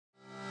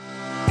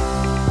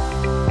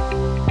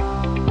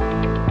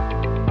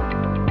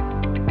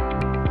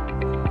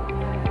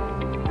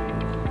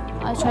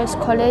chose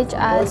college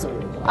as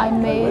I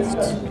moved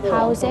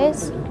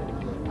houses,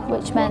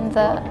 which meant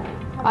that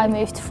I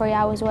moved 3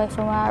 hours away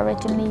from where I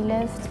originally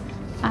lived.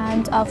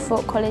 And I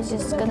thought college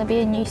is going to be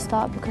a new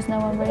start because no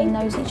one really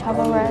knows each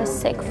other, whereas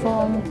sixth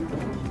form,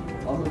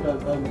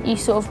 you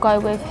sort of go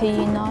with who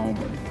you know.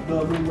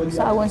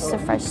 So I wanted a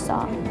fresh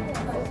start.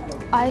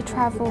 I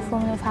travel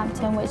from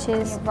Northampton, which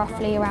is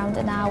roughly around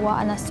an hour,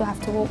 and I still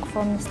have to walk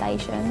from the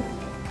station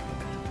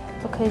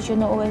because you're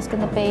not always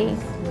going to be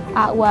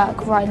at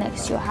work right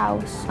next to your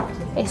house.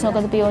 It's not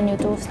going to be on your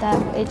doorstep.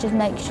 It just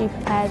makes you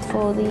prepared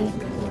for the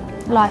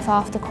life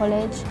after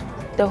college.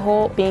 The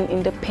whole being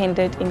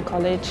independent in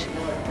college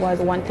was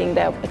one thing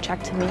that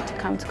attracted me to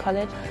come to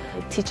college.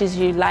 It teaches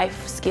you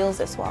life skills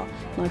as well,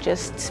 not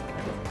just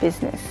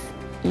business.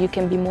 You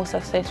can be more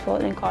successful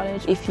in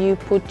college. If you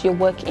put your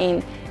work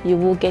in, you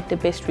will get the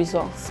best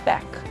results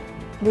back.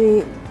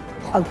 We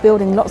are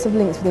building lots of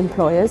links with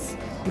employers.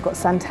 We've got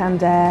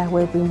Santander,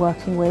 we've been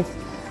working with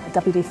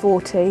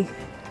WD-40,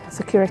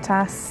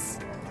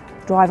 Securitas,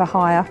 driver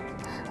hire,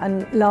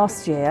 and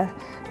last year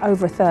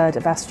over a third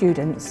of our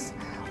students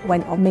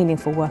went on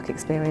meaningful work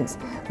experience.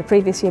 The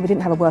previous year we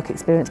didn't have a work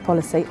experience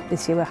policy.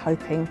 This year we're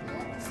hoping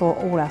for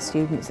all our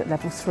students at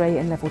level 3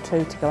 and level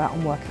 2 to go out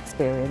on work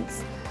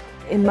experience.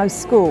 In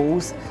most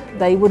schools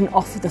they wouldn't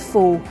offer the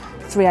full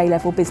 3A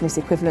level business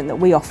equivalent that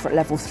we offer at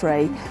level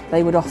 3.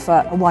 They would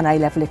offer a 1A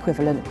level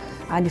equivalent,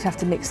 and you'd have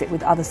to mix it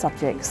with other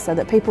subjects so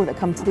that people that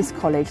come to this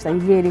college, they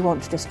really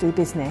want to just do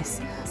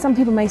business. Some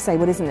people may say,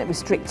 well, isn't it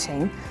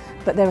restricting?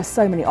 But there are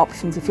so many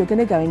options. If you're going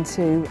to go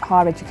into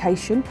higher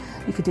education,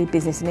 you could do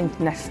business and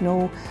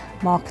international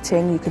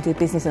marketing, you could do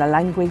business in a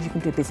language, you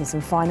can do business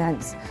and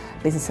finance,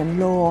 business and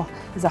law.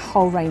 There's a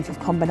whole range of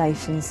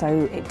combinations,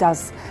 so it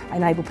does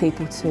enable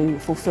people to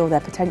fulfil their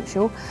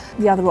potential.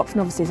 The other option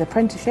obviously is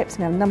apprenticeships.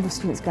 We have a number of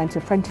students going to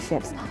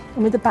apprenticeships,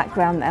 and with the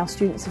background that our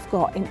students have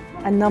got in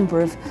a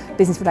number of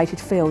business related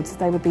fields,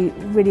 they would be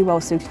really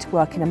well suited to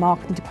work in a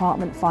marketing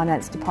department,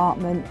 finance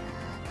department,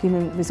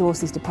 human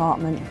resources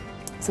department.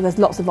 So there's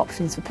lots of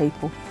options for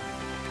people.